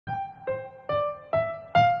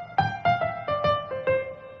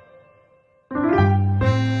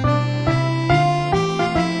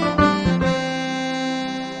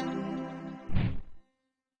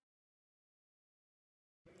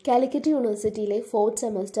കാലിക്കറ്റ് യൂണിവേഴ്സിറ്റിയിലെ 4th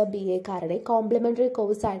semester BA complimentary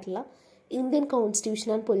course ആയിട്ടുള്ള Indian constitution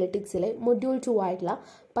and പൊളിറ്റിക്സിലെ module-2 ആയിട്ടുള്ള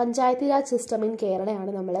പഞ്ചായത്തി രാജ് സിസ്റ്റം ഇൻ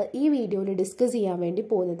കേരളയാണ് നമ്മൾ ഈ വീഡിയോയിൽ ഡിസ്കസ് ചെയ്യാൻ വേണ്ടി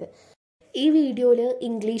പോകുന്നത്. ഈ വീഡിയോയിൽ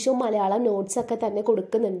ഇംഗ്ലീഷും മലയാളം നോട്ട്സൊക്കെ തന്നെ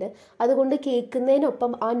കൊടുക്കുന്നുണ്ട്. അതുകൊണ്ട്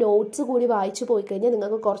കേൾക്കുന്നതിനൊപ്പം ആ നോട്ട്സ് കൂടി വായിച്ചു പോയി കഴിഞ്ഞാൽ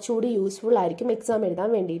നിങ്ങൾക്ക് കുറച്ചുകൂടി യൂസ്ഫുൾ ആയിരിക്കും എക്സാം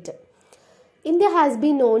എഴുതാൻ വേണ്ടിയിട്ട്. India has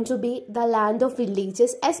been known to be the land of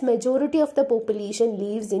villages as majority of the population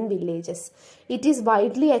lives in villages. It is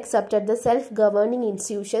widely accepted that self-governing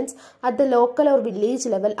institutions at the local or village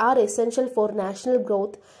level are essential for national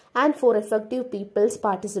growth and for effective people's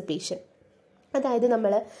participation. അതായത്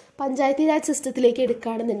നമ്മൾ പഞ്ചായത്തി രാജ് സിസ്റ്റത്തിലേക്ക്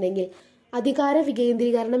എടുക്കുകയാണെന്നുണ്ടെങ്കിൽ അധികാര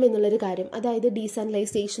വികേന്ദ്രീകരണം എന്നുള്ളൊരു കാര്യം, അതായത്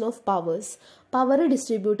decentralisation of power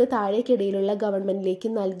distribute താഴേക്കിടയിലുള്ള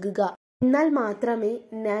ഗവൺമെൻറ്റിലേക്ക് നൽകുക, എന്നാൽ മാത്രമേ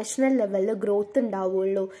നാഷണൽ ലെവലിൽ ഗ്രോത്ത്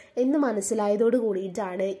ഉണ്ടാവുകയുള്ളൂ എന്ന് മനസ്സിലായതോട്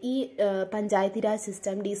കൂടിയിട്ടാണ് ഈ Panchayati Raj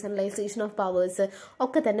system, decentralisation of powers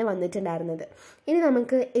ഒക്കെ തന്നെ വന്നിട്ടുണ്ടായിരുന്നത്. ഇനി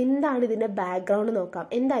നമുക്ക് എന്താണ് ഇതിൻ്റെ ബാക്ക്ഗ്രൗണ്ട് നോക്കാം.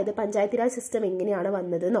 എന്തായത് പഞ്ചായത്തി രാജ് സിസ്റ്റം എങ്ങനെയാണ്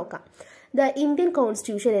വന്നത് നോക്കാം. The Indian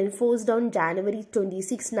Constitution enforced on January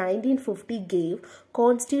 26, 1950 gave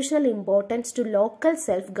constitutional importance to local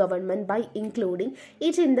self-government by including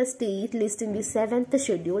it in the state list in the 7th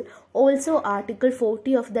schedule. Also, Article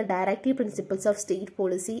 40 of the Directive Principles of State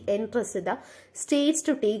Policy entrusted the states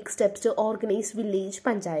to take steps to organize village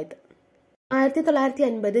panchayat.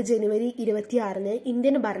 1950 January 26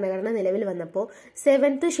 Indian ഭരണഘടന നിലവിൽ വന്നപ്പോൾ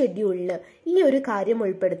 7th ഷെഡ്യൂളിൽ ഈ ഒരു കാര്യം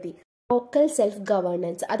ഉൾപ്പെടുത്തി. Local self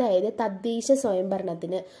governance, അതായത് തദ്ദേശ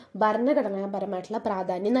സ്വയംഭരണത്തിന് ഭരണഘടനാപരമായിട്ടുള്ള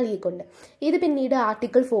പ്രാധാന്യം നൽകിക്കൊണ്ട് ഇത് പിന്നീട്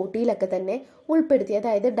ആർട്ടിക്കിൾ 40 തന്നെ ഉൾപ്പെടുത്തി.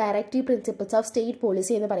 അതായത് directive principles of state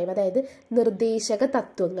policy എന്ന് പറയും, അതായത് നിർദ്ദേശക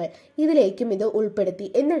തത്വങ്ങൾ, ഇതിലേക്കും ഇത് ഉൾപ്പെടുത്തി.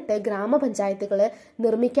 എന്നിട്ട് ഗ്രാമപഞ്ചായത്തുകൾ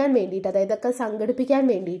നിർമ്മിക്കാൻ വേണ്ടിയിട്ട്, അതായത് ഇതൊക്കെ സംഘടിപ്പിക്കാൻ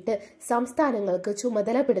വേണ്ടിയിട്ട് സംസ്ഥാനങ്ങൾക്ക്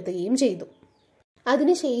ചുമതലപ്പെടുത്തുകയും ചെയ്തു.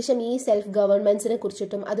 അതിനുശേഷം ഈ സെൽഫ് ഗവൺമെൻറ്റ്സിനെ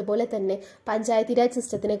കുറിച്ചിട്ടും അതുപോലെ തന്നെ പഞ്ചായത്തി രാജ്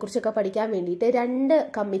സിസ്റ്റത്തിനെ കുറിച്ചൊക്കെ പഠിക്കാൻ വേണ്ടിയിട്ട് 2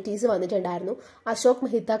 കമ്മിറ്റീസ് വന്നിട്ടുണ്ടായിരുന്നു. അശോക്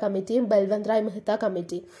മെഹ്ത്ത കമ്മിറ്റിയും ബൽവന്ത് റായ് മെഹ്ത്ത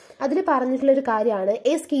കമ്മിറ്റിയും. അതിൽ പറഞ്ഞിട്ടുള്ളൊരു കാര്യമാണ്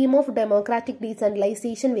A scheme of democratic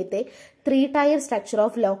decentralisation with a 3-tier structure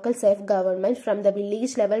of local self government from the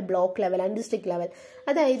village level, block level and district level.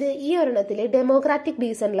 അതായത് ഈ ഒരെണ്ണത്തിൽ ഡെമോക്രാറ്റിക്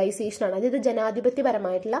ഡീസെൻട്രലൈസേഷൻ ആണ്, അതായത്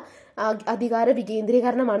ജനാധിപത്യപരമായിട്ടുള്ള അധികാര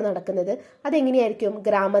വികേന്ദ്രീകരണമാണ് നടക്കുന്നത്. അതെങ്ങനെയായിരിക്കും?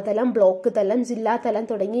 ഗ്രാമതലം, ബ്ലോക്ക് തലം, ജില്ലാ തലം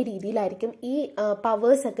തുടങ്ങിയ രീതിയിലായിരിക്കും ഈ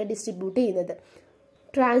പവേഴ്സ് ഒക്കെ ഡിസ്ട്രിബ്യൂട്ട് ചെയ്യുന്നത്.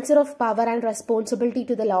 Transfer of power and responsibility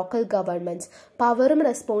to the local governments, പവറും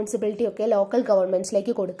റെസ്പോൺസിബിലിറ്റി ഒക്കെ ലോക്കൽ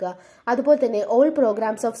ഗവൺമെന്റ്സിലേക്ക് കൊടുക്കുക. അതുപോലെ തന്നെ all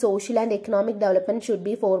programmes of social and economic development should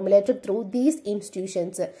be formulated through these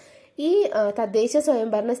institutions. ഈ തദ്ദേശ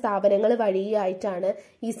സ്വയംഭരണ സ്ഥാപനങ്ങൾ വഴിയായിട്ടാണ്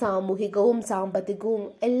ഈ സാമൂഹികവും സാമ്പത്തികവും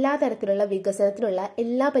എല്ലാ തരത്തിലുള്ള വികസനത്തിനുള്ള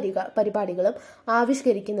എല്ലാ പരിപാടികളും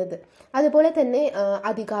ആവിഷ്കരിക്കുന്നത്. അതുപോലെ തന്നെ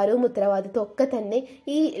അധികാരവും ഉത്തരവാദിത്വം ഒക്കെ തന്നെ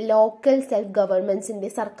ഈ ലോക്കൽ സെൽഫ്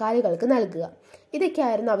ഗവൺമെന്റ്സിന്റെ സർക്കാരുകൾക്ക് നൽകുക.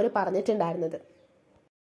 ഇതൊക്കെയായിരുന്നു അവർ പറഞ്ഞിട്ടുണ്ടായിരുന്നത്.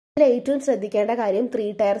 ഇതിൽ ഏറ്റവും ശ്രദ്ധിക്കേണ്ട കാര്യം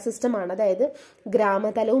 3-tier സിസ്റ്റമാണ്. അതായത്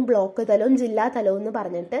ഗ്രാമതലവും ബ്ലോക്ക് തലവും ജില്ലാ തലവും എന്ന്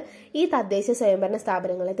പറഞ്ഞിട്ട് ഈ തദ്ദേശ സ്വയംഭരണ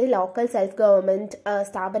സ്ഥാപനങ്ങളെ, ലോക്കൽ സെൽഫ് ഗവൺമെന്റ്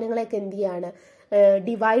സ്ഥാപനങ്ങളെയൊക്കെ എന്ത് ചെയ്യാണ്,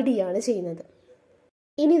 ഡിവൈഡ് ചെയ്യാണ് ചെയ്യുന്നത്.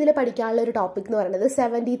 ഇനി ഇതിൽ പഠിക്കാനുള്ള ഒരു ടോപ്പിക് എന്ന് പറയുന്നത്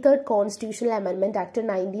 73rd കോൺസ്റ്റിറ്റ്യൂഷണൽ അമെൻമെന്റ് ആക്ട്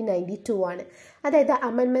 1992 ആണ്. അതായത്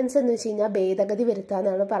അമെൻമെന്റ്സ് എന്ന് വെച്ച് കഴിഞ്ഞാൽ ഭേദഗതി വരുത്തുക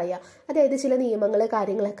എന്നാണ് പറയുക. അതായത് ചില നിയമങ്ങൾ,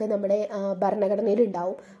 കാര്യങ്ങളൊക്കെ നമ്മുടെ ഭരണഘടനയിൽ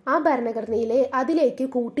ഉണ്ടാവും. ആ ഭരണഘടനയിലെ അതിലേക്ക്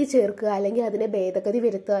കൂട്ടിച്ചേർക്കുക അല്ലെങ്കിൽ അതിനെ ഭേദഗതി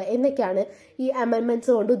വരുത്തുക എന്നൊക്കെയാണ് ഈ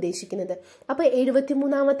അമെൻമെന്റ്സ് കൊണ്ട് ഉദ്ദേശിക്കുന്നത്. അപ്പോൾ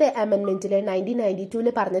 73ാമത്തെ അമെൻമെന്റിൽ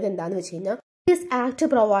 1992 പറഞ്ഞത് എന്താണെന്ന് വെച്ച് കഴിഞ്ഞാൽ, This Act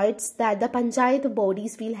provides that the Panchayat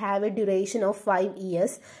bodies will have a duration of 5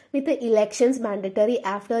 years with the elections mandatory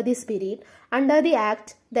after this period. Under the Act,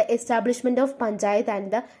 the establishment of Panchayat and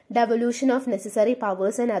the devolution of necessary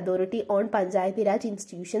powers and authority on Panchayati Raj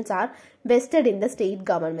institutions are vested in the state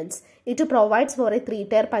governments. It provides for a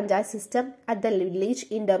 3-tier Panchayat system at the village,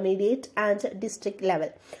 intermediate and district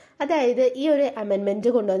level. അതായത് ഈ ഒരു അമെൻമെന്റ്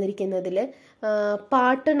കൊണ്ടുവന്നിരിക്കുന്നതിൽ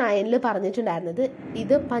part 9 പറഞ്ഞിട്ടുണ്ടായിരുന്നത്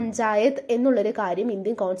ഇത് പഞ്ചായത്ത് എന്നുള്ളൊരു കാര്യം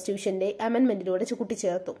Indian കോൺസ്റ്റിറ്റ്യൂഷന്റെ അമെൻമെന്റിലൂടെ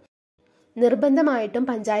കൂട്ടിച്ചേർത്തു. നിർബന്ധമായിട്ടും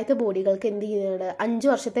പഞ്ചായത്ത് ബോഡികൾക്ക് എന്ത് ചെയ്യുന്നത്,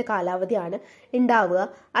 5 വർഷത്തെ കാലാവധിയാണ് ഉണ്ടാവുക.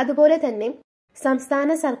 അതുപോലെ തന്നെ സംസ്ഥാന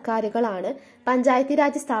സർക്കാരുകളാണ് പഞ്ചായത്തി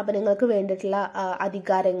രാജ് സ്ഥാപനങ്ങൾക്ക് വേണ്ടിയിട്ടുള്ള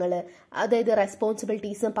അധികാരങ്ങൾ, അതായത്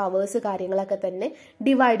റെസ്പോൺസിബിലിറ്റീസും പവേഴ്സ് കാര്യങ്ങളൊക്കെ തന്നെ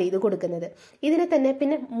ഡിവൈഡ് ചെയ്ത് കൊടുക്കുന്നത്. ഇതിനെ തന്നെ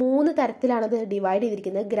പിന്നെ 3 തരത്തിലാണത് ഡിവൈഡ്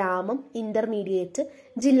ചെയ്തിരിക്കുന്നത്: ഗ്രാമം, ഇന്റർമീഡിയറ്റ്,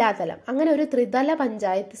 ജില്ലാതലം. അങ്ങനെ ഒരു ത്രിതല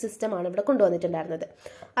പഞ്ചായത്ത് സിസ്റ്റമാണ് ഇവിടെ കൊണ്ടുവന്നിട്ടുണ്ടായിരുന്നത്.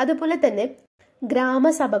 അതുപോലെ തന്നെ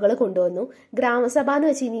ഗ്രാമസഭകൾ കൊണ്ടുവന്നു. ഗ്രാമസഭ എന്ന്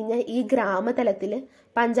വെച്ച് കഴിഞ്ഞാൽ ഈ ഗ്രാമതലത്തിൽ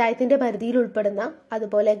പഞ്ചായത്തിന്റെ പരിധിയിൽ ഉൾപ്പെടുന്ന,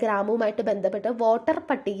 അതുപോലെ ഗ്രാമവുമായിട്ട് ബന്ധപ്പെട്ട് വോട്ടർ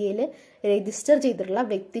പട്ടികയിൽ രജിസ്റ്റർ ചെയ്തിട്ടുള്ള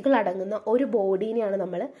വ്യക്തികൾ അടങ്ങുന്ന ഒരു ബോഡീനെയാണ്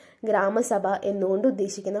നമ്മൾ ഗ്രാമസഭ എന്നുകൊണ്ട്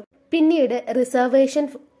ഉദ്ദേശിക്കുന്നത്. പിന്നീട് റിസർവേഷൻ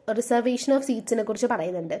റിസർവേഷൻ ഓഫ് സീറ്റ്സിനെ കുറിച്ച്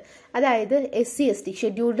പറയുന്നുണ്ട്. അതായത് SC/ST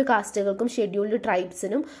ഷെഡ്യൂൾഡ് കാസ്റ്റുകൾക്കും ഷെഡ്യൂൾഡ്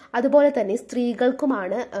ട്രൈബ്സിനും അതുപോലെ തന്നെ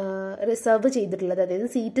സ്ത്രീകൾക്കുമാണ് റിസർവ് ചെയ്തിട്ടുള്ളത്, അതായത്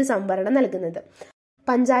സീറ്റ് സംവരണം നൽകുന്നത്.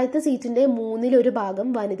 പഞ്ചായത്ത് സീറ്റിന്റെ 1/3 ഭാഗം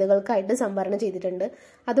വനിതകൾക്കായിട്ട് സംവരണം ചെയ്തിട്ടുണ്ട്.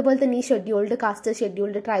 അതുപോലെ തന്നെ ഈ ഷെഡ്യൂൾഡ് കാസ്റ്റ്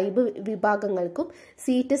ഷെഡ്യൂൾഡ് ട്രൈബ് വിഭാഗങ്ങൾക്കും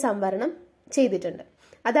സീറ്റ് സംവരണം ചെയ്തിട്ടുണ്ട്.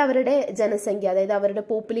 അത് അവരുടെ ജനസംഖ്യ, അതായത് അവരുടെ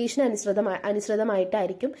പോപ്പുലേഷൻ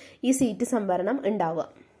അനുസൃതമായിട്ടായിരിക്കും ഈ സീറ്റ് സംവരണം ഉണ്ടാവുക.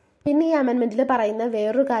 പിന്നെ ഈ അമെൻമെന്റിൽ പറയുന്ന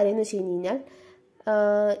വേറൊരു കാര്യം എന്ന് വെച്ച് കഴിഞ്ഞാൽ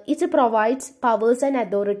it provides powers and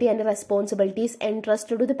authority and responsibilities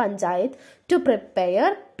entrusted to the panchayat to prepare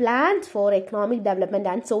plans for economic development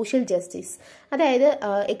and social justice. അതായത്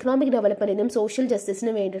എക്കണോമിക് ഡെവലപ്മെന്റിനും സോഷ്യൽ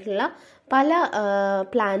ജസ്റ്റിസിനും വേണ്ടിയിട്ടുള്ള പല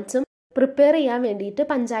പ്ലാൻസും പ്രിപ്പയർ ചെയ്യാൻ വേണ്ടിയിട്ട്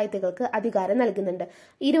പഞ്ചായത്തുകൾക്ക് അധികാരം നൽകുന്നുണ്ട്.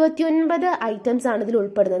 29 ഐറ്റംസ് ആണ് ഇതിൽ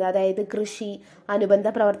ഉൾപ്പെടുന്നത്. അതായത് കൃഷി, അനുബന്ധ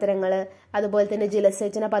പ്രവർത്തനങ്ങൾ, അതുപോലെ തന്നെ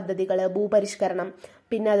ജലസേചന പദ്ധതികൾ, ഭൂപരിഷ്കരണം,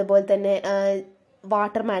 പിന്നെ അതുപോലെ തന്നെ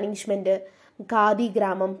വാട്ടർ മാനേജ്മെന്റ്, ഖാദി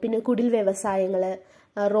ഗ്രാമം, പിന്നെ കുടിൽ വ്യവസായങ്ങൾ,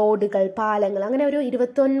 റോഡുകൾ, പാലങ്ങൾ, അങ്ങനെ ഒരു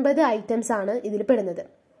 29 ഐറ്റംസ് ആണ് ഇതിൽ പെടുന്നത്.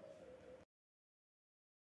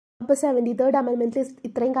 അപ്പോൾ 73rd അമെൻമെന്റിൽ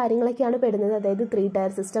ഇത്രയും കാര്യങ്ങളൊക്കെയാണ് പെടുന്നത്. അതായത് 3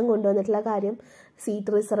 ടയർ സിസ്റ്റം കൊണ്ടുവന്നിട്ടുള്ള കാര്യം,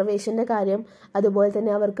 സീറ്റ് റിസർവേഷൻ്റെ കാര്യം, അതുപോലെ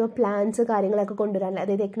തന്നെ അവർക്ക് പ്ലാൻസ് കാര്യങ്ങളൊക്കെ കൊണ്ടുവരാനുള്ള,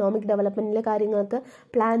 അതായത് എക്കണോമിക് ഡെവലപ്മെന്റിലെ കാര്യങ്ങൾക്ക്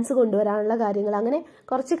പ്ലാൻസ് കൊണ്ടുവരാനുള്ള കാര്യങ്ങൾ, അങ്ങനെ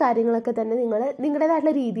കുറച്ച് കാര്യങ്ങളൊക്കെ തന്നെ നിങ്ങൾ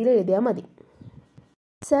നിങ്ങളുടേതായിട്ടുള്ള രീതിയിൽ എഴുതിയാൽ മതി.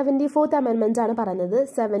 74th അമെൻമെന്റ് ആണ് പറയുന്നത്,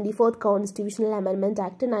 74th കോൺസ്റ്റിറ്റ്യൂഷണൽ അമെൻമെന്റ്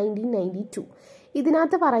ആക്ട് 1992.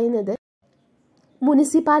 ഇതിനകത്ത് പറയുന്നത്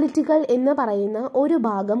മുനിസിപ്പാലിറ്റികൾ എന്ന് പറയുന്ന ഒരു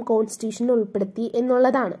ഭാഗം കോൺസ്റ്റിറ്റ്യൂഷനിൽ ഉൾപ്പെടുത്തി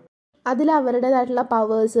എന്നുള്ളതാണ്. അതിൽ അവരുടേതായിട്ടുള്ള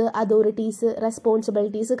പവേഴ്സ്, അതോറിറ്റീസ്,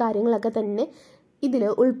 റെസ്പോൺസിബിലിറ്റീസ് കാര്യങ്ങളൊക്കെ തന്നെ ഇതിൽ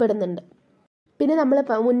ഉൾപ്പെടുന്നുണ്ട്. പിന്നെ നമ്മൾ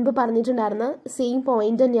മുൻപ് പറഞ്ഞിട്ടുണ്ടായിരുന്ന സെയിം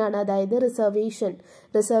പോയിന്റ് തന്നെയാണ്, അതായത്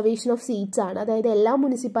റിസർവേഷൻ ഓഫ് സീറ്റ്സ് ആണ്. അതായത് എല്ലാ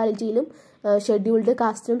മുനിസിപ്പാലിറ്റിയിലും ഷെഡ്യൂൾഡ്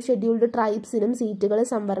കാസ്റ്റിനും ഷെഡ്യൂൾഡ് ട്രൈബ്സിനും സീറ്റുകൾ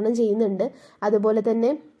സംവരണം ചെയ്യുന്നുണ്ട്. അതുപോലെ തന്നെ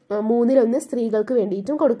 1/3 സ്ത്രീകൾക്ക്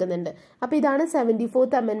വേണ്ടിയിട്ടും കൊടുക്കുന്നുണ്ട്. അപ്പോൾ ഇതാണ്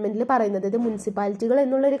 74th അമെൻമെന്റിൽ പറയുന്നത്. ഇത് മുനിസിപ്പാലിറ്റികൾ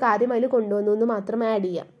എന്നുള്ളൊരു കാര്യം അതിൽ കൊണ്ടുവന്നു എന്ന് മാത്രം ആഡ്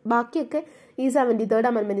ചെയ്യാം. ബാക്കിയൊക്കെ ഈ 73rd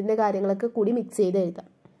അമെൻമെന്റിന്റെ കാര്യങ്ങളൊക്കെ കൂടി മിക്സ് ചെയ്ത് എഴുതാം.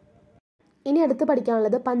 ഇനി അടുത്ത്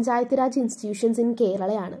പഠിക്കാനുള്ളത് panchayat Raj institutions in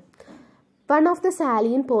കേരളയാണ്. One of the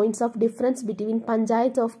salient points of difference between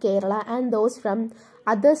Panchayats of Kerala and those from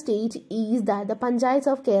other states is that the Panchayats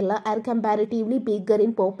of Kerala are comparatively bigger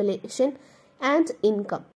in population and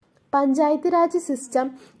income. Panchayat Raj system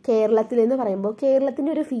കേരളത്തിൽ എന്ന് പറയുമ്പോൾ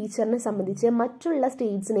കേരളത്തിൻ്റെ ഒരു ഫീച്ചറിനെ സംബന്ധിച്ച് മറ്റുള്ള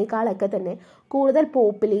സ്റ്റേറ്റ്സിനേക്കാളൊക്കെ തന്നെ കൂടുതൽ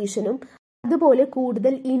പോപ്പുലേഷനും അതുപോലെ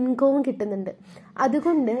കൂടുതൽ ഇൻകവും കിട്ടുന്നുണ്ട്.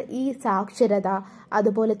 അതുകൊണ്ട് ഈ സാക്ഷരത,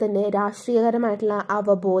 അതുപോലെ തന്നെ രാഷ്ട്രീയപരമായിട്ടുള്ള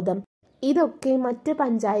അവബോധം, ഇതൊക്കെ മറ്റ്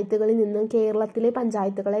പഞ്ചായത്തുകളിൽ നിന്നും കേരളത്തിലെ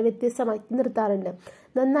പഞ്ചായത്തുകളെ വ്യത്യസ്തമാക്കി നിർത്താറുണ്ട്.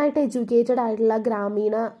 നന്നായിട്ട് എഡ്യൂക്കേറ്റഡ് ആയിട്ടുള്ള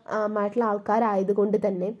ഗ്രാമീണമായിട്ടുള്ള ആൾക്കാരായതുകൊണ്ട്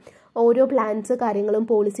തന്നെ ഓരോ പ്ലാൻസ് കാര്യങ്ങളും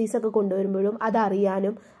പോളിസീസൊക്കെ കൊണ്ടുവരുമ്പോഴും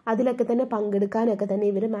അതറിയാനും അതിലൊക്കെ തന്നെ പങ്കെടുക്കാനൊക്കെ തന്നെ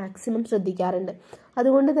ഇവർ മാക്സിമം ശ്രദ്ധിക്കാറുണ്ട്.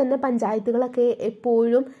 അതുകൊണ്ട് തന്നെ പഞ്ചായത്തുകളൊക്കെ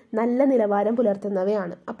എപ്പോഴും നല്ല നിലവാരം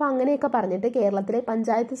പുലർത്തുന്നവയാണ്. അപ്പോൾ അങ്ങനെയൊക്കെ പറഞ്ഞിട്ട് കേരളത്തിലെ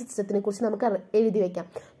പഞ്ചായത്ത് സിസ്റ്റത്തിനെ കുറിച്ച് നമുക്ക് എഴുതി വയ്ക്കാം.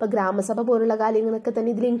 അപ്പോൾ ഗ്രാമസഭ പോലുള്ള കാര്യങ്ങളൊക്കെ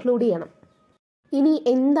തന്നെ ഇതിൽ ഇൻക്ലൂഡ് ചെയ്യണം. ഇനി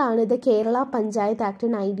എന്താണ് ദ കേരള പഞ്ചായത്ത് ആക്ട്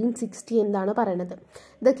 1960 എന്താണ് പറയുന്നത്?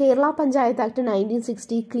 The Kerala panchayat act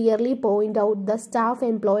 1960 clearly point out the staff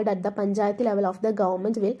employed at the panchayat level of the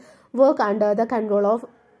government will work under the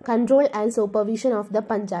control and supervision of the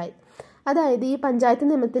panchayat. അതായത് ഈ പഞ്ചായത്ത്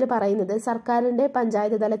നിയമത്തിൽ പറയുന്നത് സർക്കാരിൻ്റെ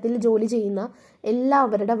പഞ്ചായത്ത് തലത്തിൽ ജോലി ചെയ്യുന്ന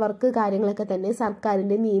എല്ലാവരുടെ വർക്ക് കാര്യങ്ങളൊക്കെ തന്നെ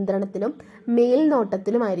സർക്കാരിൻ്റെ നിയന്ത്രണത്തിലും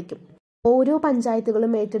മേൽനോട്ടത്തിലുമായിരിക്കും. ഓരോ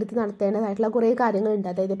പഞ്ചായത്തുകളും ഏറ്റെടുത്ത് നടത്തേണ്ടതായിട്ടുള്ള കുറേ കാര്യങ്ങളുണ്ട്.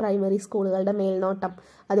 അതായത് പ്രൈമറി സ്കൂളുകളുടെ മേൽനോട്ടം,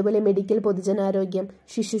 അതുപോലെ മെഡിക്കൽ പൊതുജനാരോഗ്യം,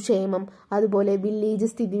 ശിശുക്ഷേമം, അതുപോലെ വില്ലേജ്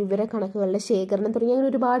സ്ഥിതിവിവര കണക്കുകളുടെ ശേഖരണം തുടങ്ങിയ അങ്ങനെ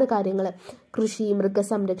ഒരുപാട് കാര്യങ്ങൾ, കൃഷി,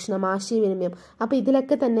 മൃഗസംരക്ഷണം, ആശയവിനിമയം. അപ്പോൾ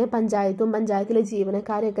ഇതിലൊക്കെ തന്നെ പഞ്ചായത്തും പഞ്ചായത്തിലെ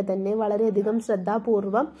ജീവനക്കാരെയൊക്കെ തന്നെ വളരെയധികം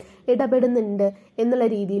ശ്രദ്ധാപൂർവം ഇടപെടുന്നുണ്ട് എന്നുള്ള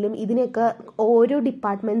രീതിയിലും ഇതിനൊക്കെ ഓരോ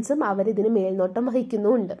ഡിപ്പാർട്ട്മെന്റ്സും അവരിതിന് മേൽനോട്ടം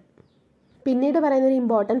വഹിക്കുന്നുമുണ്ട്. പിന്നീട് പറയുന്ന ഒരു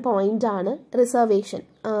ഇമ്പോർട്ടൻറ്റ് പോയിന്റ് ആണ് റിസർവേഷൻ,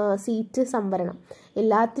 സീറ്റ് സംവരണം.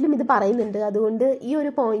 എല്ലാത്തിലും ഇത് പറയുന്നുണ്ട്. അതുകൊണ്ട് ഈ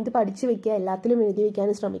ഒരു പോയിന്റ് പഠിച്ചു വെക്കുക, എല്ലാത്തിലും എഴുതി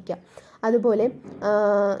വയ്ക്കാനും ശ്രമിക്കുക. അതുപോലെ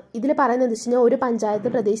ഇതിൽ പറയുന്നത് വെച്ച് കഴിഞ്ഞാൽ ഒരു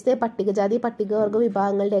പഞ്ചായത്ത് പ്രദേശത്തെ പട്ടികജാതി പട്ടികവർഗ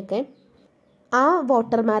വിഭാഗങ്ങളുടെയൊക്കെ ആ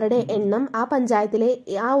വോട്ടർമാരുടെ എണ്ണം ആ പഞ്ചായത്തിലെ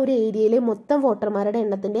ആ ഒരു ഏരിയയിലെ മൊത്തം വോട്ടർമാരുടെ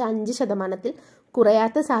എണ്ണത്തിൻ്റെ 5%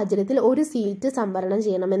 കുറയാത്ത സാഹചര്യത്തിൽ ഒരു സീറ്റ് സംവരണം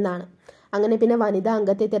ചെയ്യണമെന്നാണ്. അങ്ങനെ പിന്നെ വനിതാ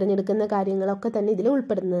അംഗത്തെ തിരഞ്ഞെടുക്കുന്ന കാര്യങ്ങളൊക്കെ തന്നെ ഇതിൽ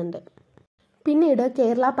ഉൾപ്പെടുന്നുണ്ട്. പിന്നീട്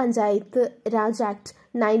കേരള പഞ്ചായത്ത് രാജ് ആക്ട്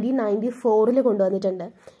 1994 കൊണ്ടുവന്നിട്ടുണ്ട്.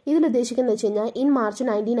 ഇതിൽ ഉദ്ദേശിക്കുന്നത് വെച്ച് കഴിഞ്ഞാൽ in March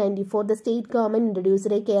 1994 the state government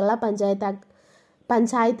introduced A Kerala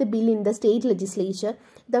panchayat bill in the state legislature.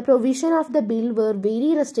 The provision of the bill were very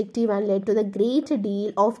restrictive and led to the great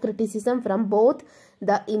deal of criticism from both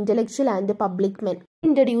the intellectual and the public men.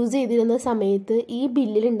 Introduce ചെയ്തിരുന്ന സമയത്ത് ഈ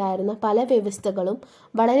ബില്ലിലുണ്ടായിരുന്ന പല വ്യവസ്ഥകളും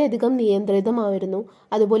വളരെയധികം നിയന്ത്രിതമായിരുന്നു.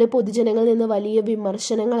 അതുപോലെ പൊതുജനങ്ങളിൽ നിന്ന് വലിയ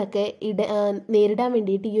വിമർശനങ്ങളൊക്കെ നേരിടാൻ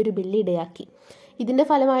വേണ്ടിയിട്ട് ഈ ഒരു ബില്ല് ഇടയാക്കി. ഇതിൻ്റെ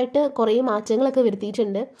ഫലമായിട്ട് കുറേ മാറ്റങ്ങളൊക്കെ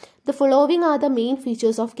വരുത്തിയിട്ടുണ്ട്. The following are the main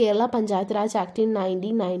features of Kerala panchayat Raj act in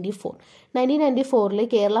 1994. 1994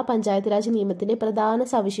 Kerala panchayat Raj നിയമത്തിൻ്റെ പ്രധാന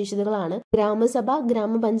സവിശേഷതകളാണ് ഗ്രാമസഭ,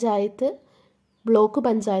 ഗ്രാമപഞ്ചായത്ത്, ബ്ലോക്ക്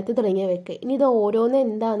പഞ്ചായത്ത് തുടങ്ങിയവയൊക്കെ. ഇനി ഇത് ഓരോന്ന്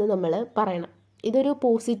എന്താണെന്ന് നമ്മൾ പറയണം. ഇതൊരു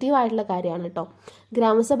പോസിറ്റീവ് ആയിട്ടുള്ള കാര്യമാണ് കേട്ടോ.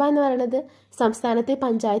 ഗ്രാമസഭ എന്ന് പറയുന്നത് സംസ്ഥാനത്തെ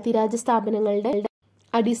പഞ്ചായത്തി രാജ് സ്ഥാപനങ്ങളുടെ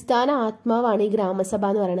അടിസ്ഥാന ആത്മാവാണ് ഈ ഗ്രാമസഭ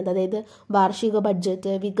എന്ന് പറയുന്നത്. അതായത് വാർഷിക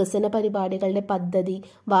ബഡ്ജറ്റ്, വികസന പരിപാടികളുടെ പദ്ധതി,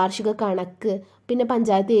 വാർഷിക കണക്ക്, പിന്നെ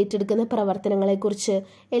പഞ്ചായത്ത് ഏറ്റെടുക്കുന്ന പ്രവർത്തനങ്ങളെക്കുറിച്ച്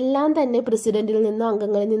എല്ലാം തന്നെ പ്രസിഡന്റിൽ നിന്നോ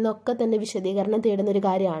അംഗങ്ങളിൽ നിന്നൊക്കെ തന്നെ വിശദീകരണം തേടുന്ന ഒരു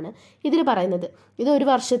കാര്യമാണ് ഇതിൽ പറയുന്നത്. ഇത് ഒരു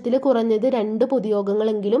വർഷത്തിൽ കുറഞ്ഞത് 2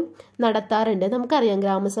 പൊതുയോഗങ്ങളെങ്കിലും നടത്താറുണ്ട്. നമുക്കറിയാം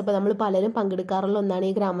ഗ്രാമസഭ നമ്മൾ പലരും പങ്കെടുക്കാറുള്ള ഒന്നാണ്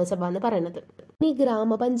ഈ ഗ്രാമസഭ എന്ന് പറയുന്നത്. ഈ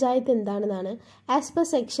ഗ്രാമപഞ്ചായത്ത് എന്താണെന്നാണ് as per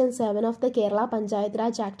section 7 of the Kerala panchayat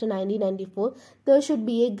Raj act 1994 there should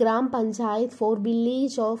be a gram panchayat four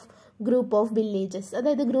village of group of villages.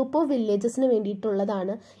 അതായത് ഗ്രൂപ്പ് ഓഫ് വില്ലേജസിന്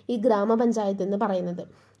വേണ്ടിയിട്ടുള്ളതാണ് ഈ ഗ്രാമപഞ്ചായത്ത് എന്ന് പറയുന്നത്.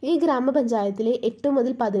 ഈ ഗ്രാമപഞ്ചായത്തിൽ 8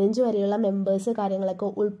 മുതൽ 15 വരെയുള്ള മെമ്പേഴ്സ് കാര്യങ്ങളൊക്കെ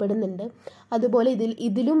ഉൾപ്പെടുന്നുണ്ട്. അതുപോലെ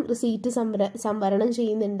ഇതിലും സീറ്റ് സംവരണം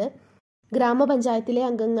ചെയ്യുന്നുണ്ട്. ഗ്രാമപഞ്ചായത്തിലെ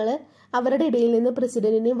അംഗങ്ങൾ അവരുടെ ഇടയിൽ നിന്ന്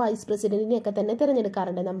പ്രസിഡന്റിനെയും വൈസ് പ്രസിഡന്റിനെയും ഒക്കെ തന്നെ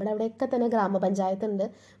തിരഞ്ഞെടുക്കാറുണ്ട്. നമ്മുടെ അവിടെയൊക്കെ തന്നെ ഗ്രാമപഞ്ചായത്ത് ഉണ്ട്.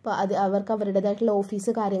 അപ്പോൾ അവർക്ക് അവരുടേതായിട്ടുള്ള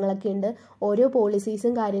ഓഫീസ് കാര്യങ്ങളൊക്കെ ഉണ്ട്. ഓരോ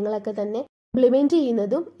പോളിസീസും കാര്യങ്ങളൊക്കെ തന്നെ ഇംപ്ലിമെൻറ്റ്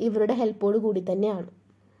ചെയ്യുന്നതും ഇവരുടെ ഹെൽപ്പോട് കൂടി തന്നെയാണ്.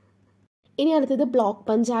 ഇനി അടുത്തത് ബ്ലോക്ക്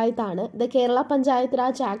പഞ്ചായത്താണ്. The Kerala panchayat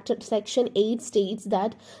Raj act section 8 states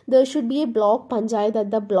that there should be a block panchayat at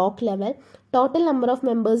the block level. Total number of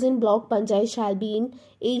members in block panchayat shall be in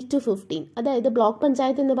 8 to 15. അതായത് ബ്ലോക്ക്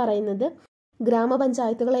പഞ്ചായത്ത് എന്ന് പറയുന്നത്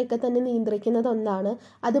ഗ്രാമപഞ്ചായത്തുകളെയൊക്കെ തന്നെ നിയന്ത്രിക്കുന്നത് ഒന്നാണ്.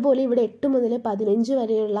 അതുപോലെ ഇവിടെ 8 മുതൽ 15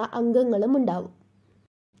 വരെയുള്ള അംഗങ്ങളും ഉണ്ടാവും.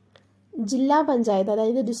 ജില്ലാ പഞ്ചായത്ത്,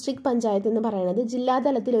 അതായത് ഡിസ്ട്രിക്ട് പഞ്ചായത്ത് എന്ന് പറയുന്നത്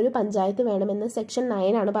ജില്ലാതലത്തിൽ ഒരു പഞ്ചായത്ത് വേണമെന്ന് സെക്ഷൻ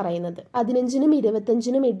 9 ആണ് പറയുന്നത്. 15നും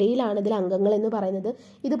 25നും ഇടയിലാണ് ഇതിൽ അംഗങ്ങൾ എന്ന് പറയുന്നത്.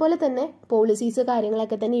 ഇതുപോലെ തന്നെ പോളിസീസ്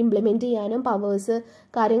കാര്യങ്ങളൊക്കെ തന്നെ ഇംപ്ലിമെൻറ്റ് ചെയ്യാനും പവേഴ്സ്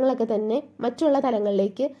കാര്യങ്ങളൊക്കെ തന്നെ മറ്റുള്ള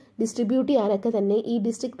തലങ്ങളിലേക്ക് ഡിസ്ട്രിബ്യൂട്ട് ചെയ്യാനൊക്കെ തന്നെ ഈ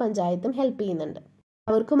ഡിസ്ട്രിക്ട് പഞ്ചായത്തും ഹെൽപ്പ് ചെയ്യുന്നുണ്ട്.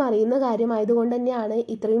 അവർക്കും അറിയുന്ന കാര്യമായതുകൊണ്ട് തന്നെയാണ്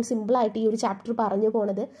ഇത്രയും സിമ്പിളായിട്ട് ഈ ഒരു ചാപ്റ്റർ പറഞ്ഞു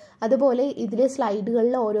പോണത്. അതുപോലെ ഇതിലെ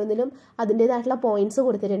സ്ലൈഡുകളിൽ ഓരോന്നിലും അതിൻ്റേതായിട്ടുള്ള പോയിന്റ്സ്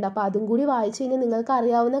കൊടുത്തിട്ടുണ്ട്. അപ്പോൾ അതും കൂടി വായിച്ചു കഴിഞ്ഞാൽ നിങ്ങൾക്ക്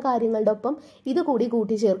അറിയാവുന്ന കാര്യങ്ങളുടെ ഒപ്പം ഇത് കൂടി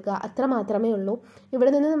കൂട്ടിച്ചേർക്കുക, അത്ര മാത്രമേ ഉള്ളൂ.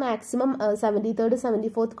 ഇവിടെ നിന്ന് മാക്സിമം 73rd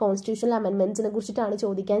 74th കോൺസ്റ്റിറ്റ്യൂഷണൽ അമെൻമെൻറ്റ്സിനെ കുറിച്ചിട്ടാണ്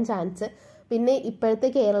ചോദിക്കാൻ ചാൻസ്. പിന്നെ ഇപ്പോഴത്തെ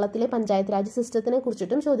കേരളത്തിലെ പഞ്ചായത്ത് രാജ് സിസ്റ്റത്തിനെ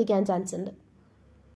കുറിച്ചിട്ടും ചോദിക്കാൻ ചാൻസ് ഉണ്ട്.